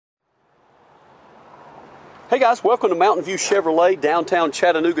Hey guys, welcome to Mountain View Chevrolet, downtown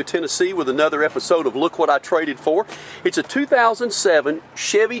Chattanooga, Tennessee, with another episode of Look What I Traded For. It's a 2007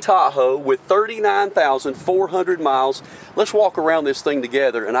 Chevy Tahoe with 39,400 miles. Let's walk around this thing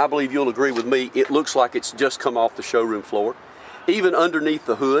together, and I believe you'll agree with me, it looks like it's just come off the showroom floor. Even underneath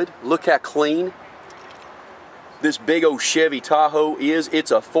the hood, look how clean this big old Chevy Tahoe is.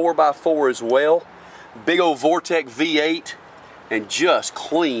 It's a 4x4 as well. Big old Vortec V8, and just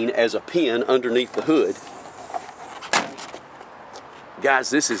clean as a pin underneath the hood.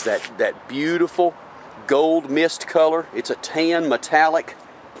 Guys, this is that beautiful gold mist color. It's a tan metallic.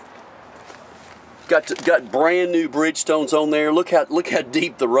 Got brand new Bridgestones on there. Look how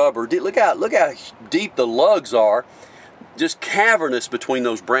deep the rubber. Look how deep the lugs are. Just cavernous between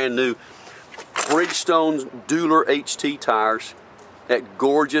those brand new Bridgestone Dueler HT tires. That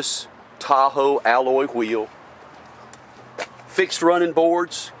gorgeous Tahoe alloy wheel. Fixed running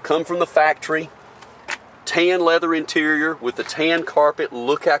boards, come from the factory. Tan leather interior with the tan carpet.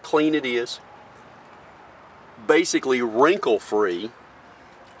 Look how clean it is. Basically wrinkle free.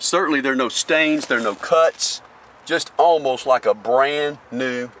 Certainly there are no stains, there are no cuts. Just almost like a brand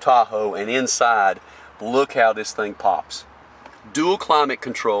new Tahoe. And inside, look how this thing pops. Dual climate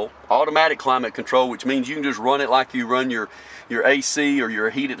control, automatic climate control, which means you can just run it like you run your AC or your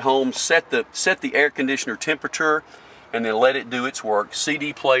heat at home. Set the air conditioner temperature and then let it do its work.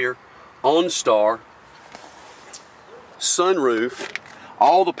 CD player, OnStar, sunroof,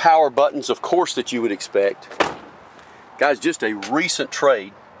 all the power buttons, of course, that you would expect. Guys, just a recent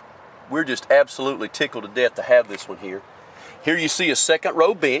trade. We're just absolutely tickled to death to have this one here. Here you see a second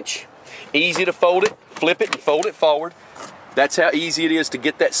row bench. Easy to fold it, flip it, and fold it forward. That's how easy it is to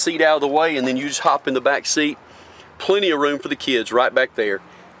get that seat out of the way, and then you just hop in the back seat. Plenty of room for the kids right back there.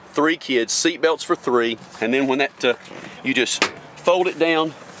 3 kids, seat belts for 3, and then when that you just fold it down,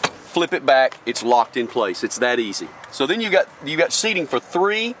 flip it back, it's locked in place. It's that easy. So then you got seating for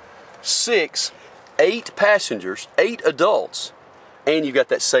 3, 6, 8 passengers, 8 adults, and you got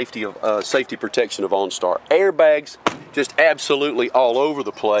that safety protection of OnStar. Airbags just absolutely all over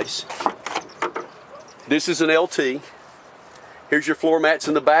the place. This is an LT. Here's your floor mats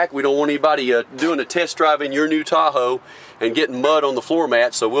in the back. We don't want anybody doing a test drive in your new Tahoe and getting mud on the floor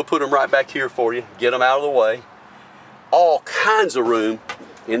mats, so we'll put them right back here for you. Get them out of the way. All kinds of room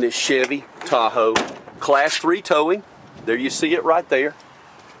in this Chevy Tahoe. Class 3 towing. There you see it right there.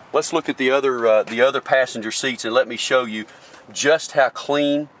 Let's look at the other passenger seats and let me show you just how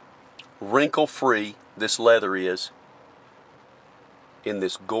clean, wrinkle-free this leather is in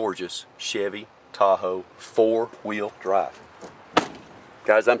this gorgeous Chevy Tahoe 4-wheel drive.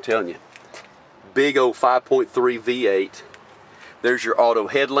 Guys, I'm telling you, big old 5.3 V8. There's your auto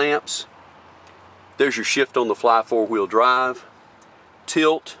headlamps. There's your shift on the fly 4-wheel drive.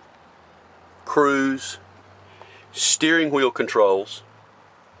 Tilt, cruise, steering wheel controls.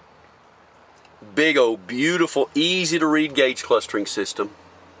 Big old beautiful, easy to read gauge clustering system.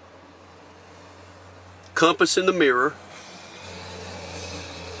 Compass in the mirror.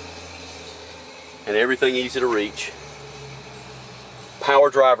 And everything easy to reach. Power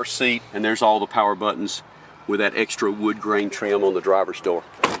driver seat, and there's all the power buttons with that extra wood grain trim on the driver's door.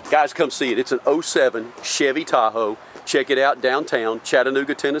 Guys, come see it. It's an 07 Chevy Tahoe. Check it out downtown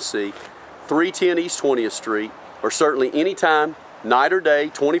Chattanooga, Tennessee, 310 East 20th Street, or certainly anytime, night or day,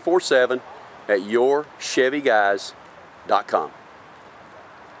 24/7 at yourchevyguys.com.